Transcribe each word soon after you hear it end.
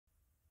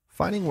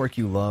Finding work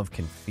you love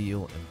can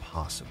feel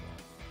impossible.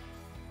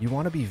 You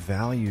want to be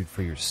valued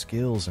for your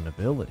skills and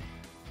ability.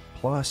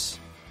 Plus,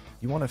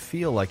 you want to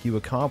feel like you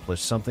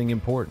accomplished something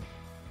important.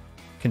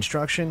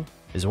 Construction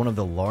is one of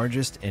the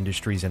largest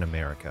industries in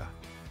America,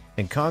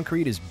 and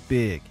concrete is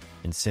big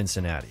in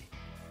Cincinnati.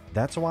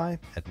 That's why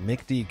at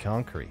McD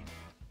Concrete,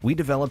 we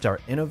developed our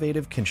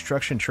innovative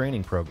construction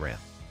training program,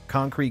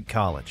 Concrete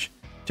College,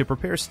 to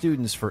prepare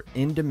students for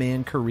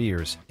in-demand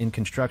careers in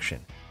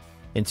construction.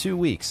 In 2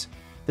 weeks,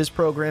 this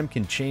program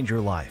can change your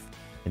life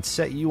and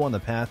set you on the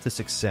path to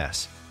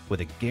success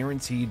with a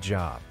guaranteed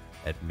job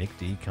at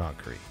McD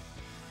Concrete.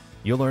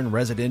 You'll learn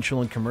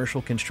residential and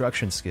commercial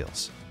construction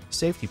skills,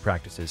 safety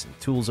practices, and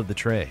tools of the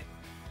trade.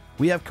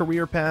 We have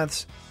career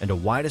paths and a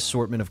wide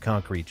assortment of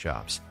concrete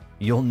jobs.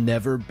 You'll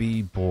never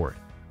be bored,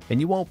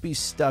 and you won't be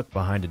stuck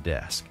behind a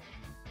desk.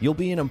 You'll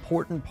be an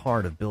important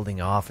part of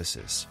building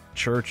offices,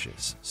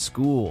 churches,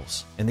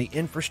 schools, and the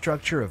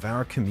infrastructure of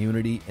our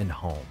community and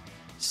home,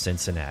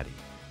 Cincinnati.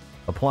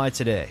 Apply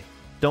today.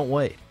 Don't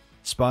wait.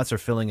 Spots are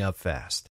filling up fast.